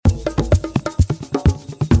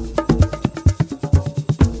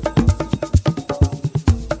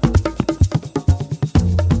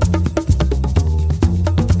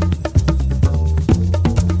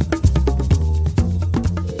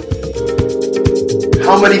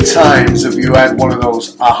How many times have you had one of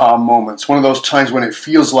those aha moments? One of those times when it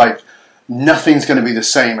feels like nothing's going to be the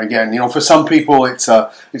same again. You know, for some people it's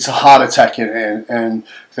a heart attack and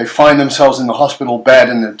they find themselves in the hospital bed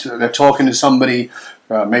and they're talking to somebody,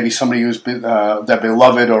 maybe somebody who's their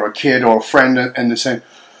beloved or a kid or a friend, and they're saying,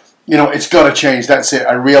 you know, it's got to change. That's it.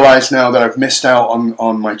 I realize now that I've missed out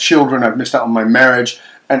on my children. I've missed out on my marriage.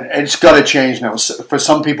 And it's got to change now. For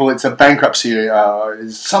some people, it's a bankruptcy,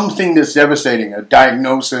 it's something that's devastating, a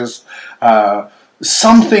diagnosis.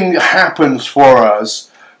 Something happens for us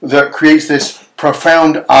that creates this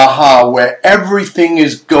profound aha where everything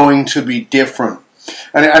is going to be different.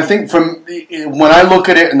 And I think from when I look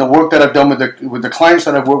at it and the work that I've done with the clients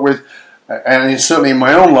that I've worked with, and certainly in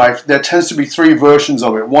my own life, there tends to be three versions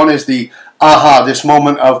of it. One is the aha, this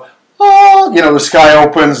moment of, oh, you know, the sky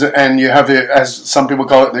opens and you have the, as some people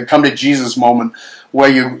call it, the come to Jesus moment, where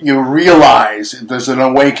you realize there's an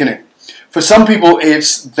awakening. For some people,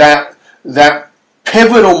 it's that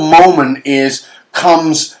pivotal moment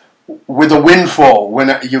comes with a windfall,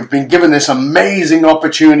 when you've been given this amazing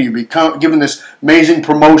opportunity, you've been given this amazing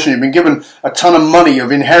promotion, you've been given a ton of money,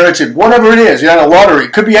 you've inherited, whatever it is, you had a lottery,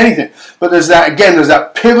 it could be anything. But there's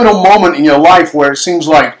that pivotal moment in your life where it seems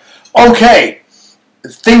like, okay,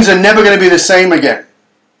 things are never going to be the same again.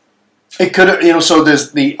 It could, you know. So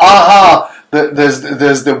there's the aha,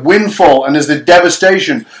 there's the windfall, and there's the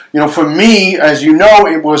devastation. You know, for me, as you know,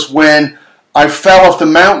 it was when I fell off the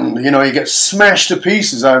mountain. You know, you get smashed to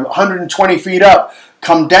pieces. I'm 120 feet up,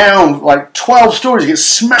 come down like 12 stories, you get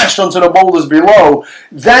smashed onto the boulders below.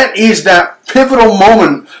 That is that pivotal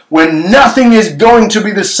moment when nothing is going to be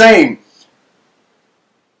the same.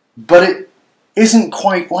 But it isn't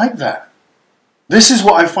quite like that. This is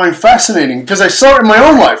what I find fascinating, because I saw it in my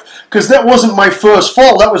own life, because that wasn't my first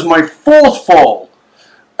fall, that was my fourth fall.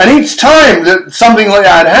 And each time that something like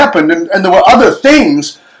that had happened, and there were other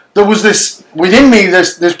things, there was this, within me,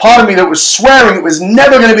 this part of me that was swearing it was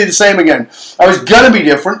never going to be the same again. I was going to be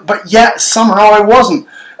different, but yet somehow I wasn't.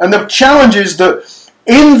 And the challenge is that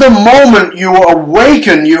in the moment you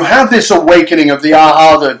awaken, you have this awakening of the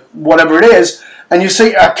aha, the whatever it is, and you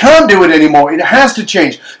say, I can't do it anymore, it has to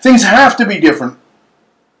change, things have to be different.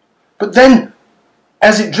 But then,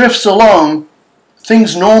 as it drifts along,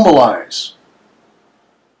 things normalize.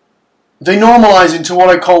 They normalize into what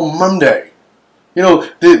I call Monday. You know,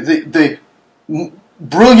 the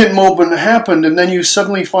brilliant moment happened, and then you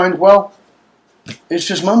suddenly find, well, it's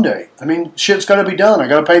just Monday. I mean, shit's got to be done. I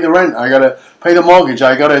got to pay the rent. I got to pay the mortgage.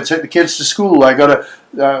 I got to take the kids to school. I got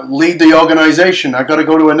to lead the organization. I got to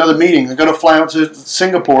go to another meeting. I got to fly out to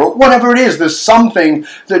Singapore. Whatever it is, there's something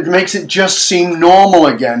that makes it just seem normal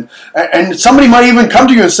again. And somebody might even come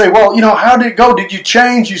to you and say, well, you know, how did it go? Did you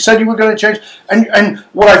change? You said you were going to change. And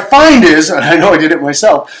what I find is, and I know I did it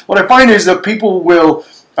myself, what I find is that people will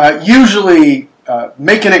usually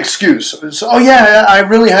make an excuse. So, oh yeah, I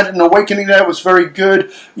really had an awakening there. It was very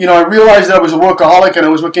good. You know, I realized that I was a workaholic and I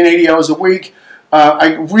was working 80 hours a week.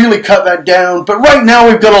 I really cut that down. But right now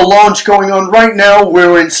we've got a launch going on. Right now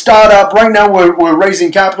we're in startup. Right now we're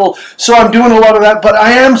raising capital. So I'm doing a lot of that. But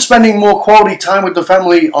I am spending more quality time with the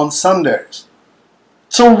family on Sundays.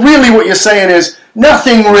 So really what you're saying is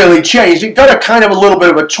nothing really changed. It got a kind of a little bit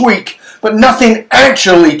of a tweak, but nothing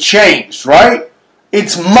actually changed, right?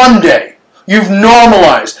 It's Monday. You've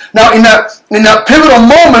normalized. Now, in that pivotal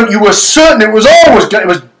moment, you were certain it was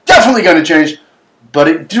definitely going to change, but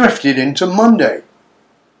it drifted into Monday.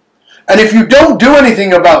 And if you don't do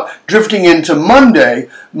anything about drifting into Monday,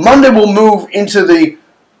 Monday will move into the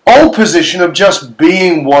old position of just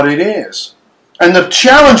being what it is. And the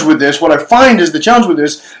challenge with this, what I find is the challenge with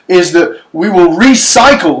this, is that we will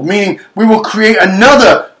recycle, meaning we will create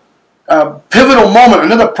another pivotal moment,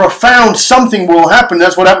 another profound something will happen.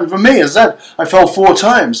 That's what happened for me. As that I fell 4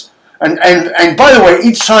 times, and by the way,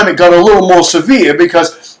 each time it got a little more severe,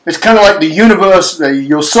 because it's kind of like the universe,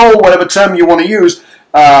 your soul, whatever term you want to use,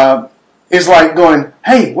 is like going,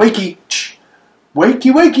 hey, wakey,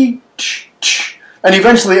 wakey, wakey, and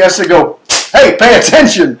eventually it has to go, hey, pay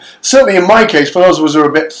attention. Certainly in my case, for those of us who are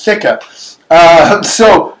a bit thicker.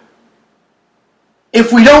 So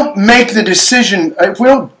if we don't make the decision, if we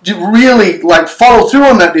don't really follow through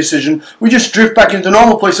on that decision, we just drift back into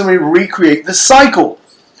normal place and we recreate the cycle.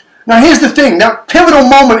 Now here's the thing, that pivotal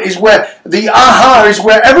moment is where the aha is,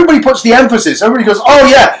 where everybody puts the emphasis. Everybody goes, oh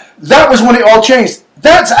yeah, that was when it all changed.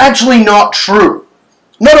 That's actually not true.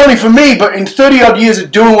 Not only for me, but in 30 odd years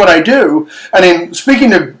of doing what I do, and in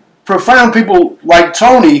speaking to profound people like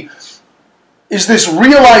Tony, is this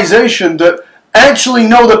realization that actually,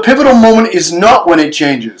 no, the pivotal moment is not when it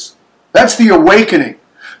changes. That's the awakening.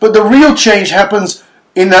 But the real change happens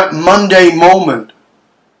in that Monday moment.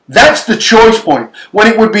 That's the choice point. When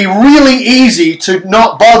it would be really easy to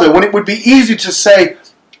not bother. When it would be easy to say,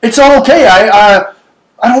 it's all okay. I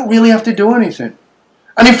don't really have to do anything.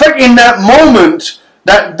 And in fact, in that moment,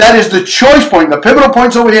 that is the choice point. The pivotal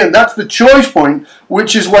point's over here, and that's the choice point,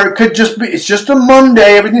 which is where it could just be, it's just a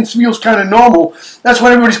Monday, everything feels kind of normal. That's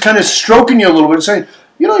when everybody's kind of stroking you a little bit and saying,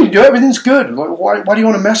 you do, everything's good. Why do you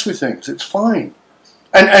want to mess with things? It's fine.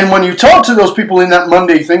 And when you talk to those people in that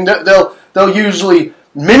Monday thing, they'll usually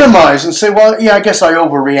minimize and say, well, yeah, I guess I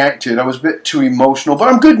overreacted. I was a bit too emotional, but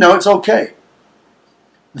I'm good now. It's okay.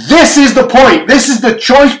 This is the point. This is the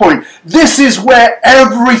choice point. This is where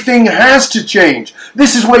everything has to change.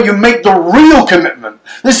 This is where you make the real commitment.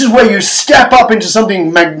 This is where you step up into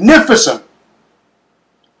something magnificent,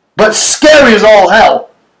 but scary as all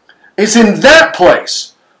hell. It's in that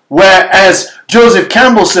place where, as Joseph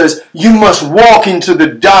Campbell says, you must walk into the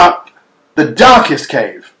darkest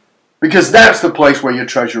cave, because that's the place where your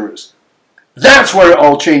treasure is. That's where it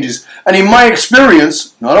all changes. And in my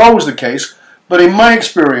experience, not always the case, but in my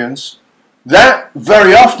experience, that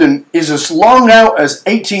very often is as long out as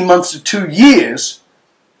 18 months to 2 years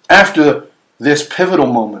after this pivotal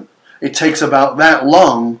moment. It takes about that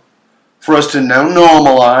long for us to now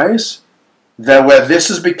normalize that where this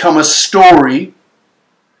has become a story,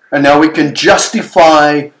 and now we can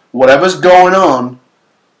justify whatever's going on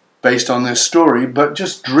based on this story, but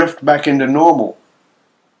just drift back into normal.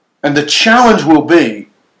 And the challenge will be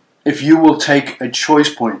if you will take a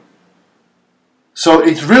choice point. So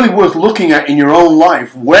it's really worth looking at in your own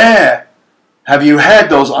life. Where have you had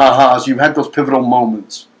those ahas, you've had those pivotal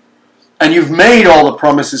moments, and you've made all the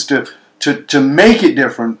promises to make it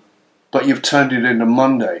different, but you've turned it into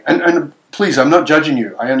Monday. And please, I'm not judging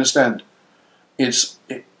you. I understand.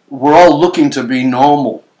 We're all looking to be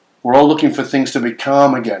normal. We're all looking for things to be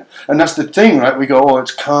calm again. And that's the thing, right? We go, oh,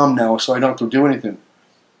 it's calm now, so I don't have to do anything.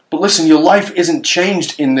 But listen, your life isn't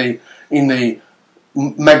changed in the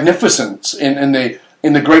magnificence, in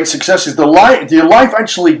the great successes. Your life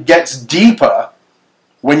actually gets deeper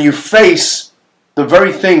when you face the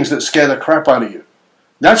very things that scare the crap out of you.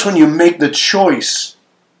 That's when you make the choice,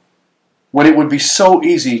 when it would be so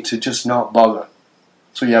easy to just not bother.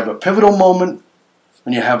 So you have a pivotal moment,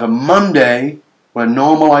 and you have a Monday where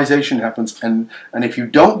normalization happens, and if you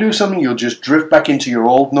don't do something, you'll just drift back into your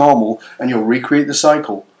old normal, and you'll recreate the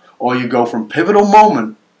cycle. Or you go from pivotal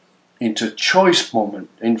moment into choice moment,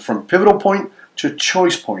 and from pivotal point to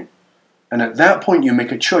choice point. And at that point, you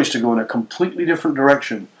make a choice to go in a completely different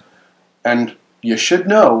direction. And you should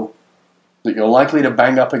know that you're likely to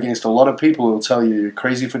bang up against a lot of people who will tell you you're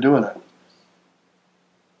crazy for doing that.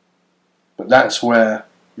 But that's where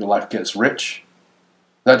your life gets rich.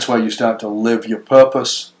 That's where you start to live your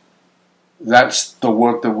purpose. That's the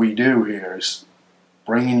work that we do here, is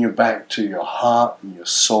bringing you back to your heart and your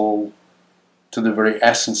soul, to the very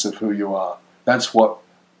essence of who you are. That's what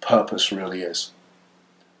purpose really is.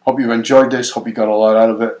 Hope you've enjoyed this. Hope you got a lot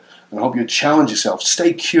out of it. And hope you challenge yourself.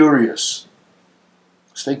 Stay curious.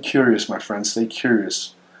 Stay curious, my friends. Stay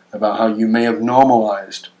curious about how you may have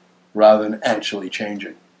normalized rather than actually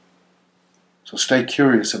changing. So stay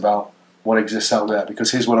curious about what exists out there,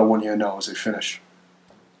 because here's what I want you to know as we finish.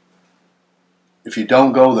 If you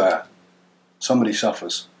don't go there, somebody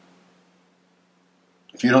suffers.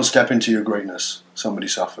 If you don't step into your greatness, somebody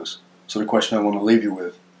suffers. So the question I want to leave you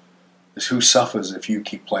with is, who suffers if you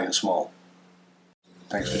keep playing small?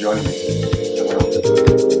 Thanks for joining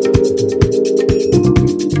me.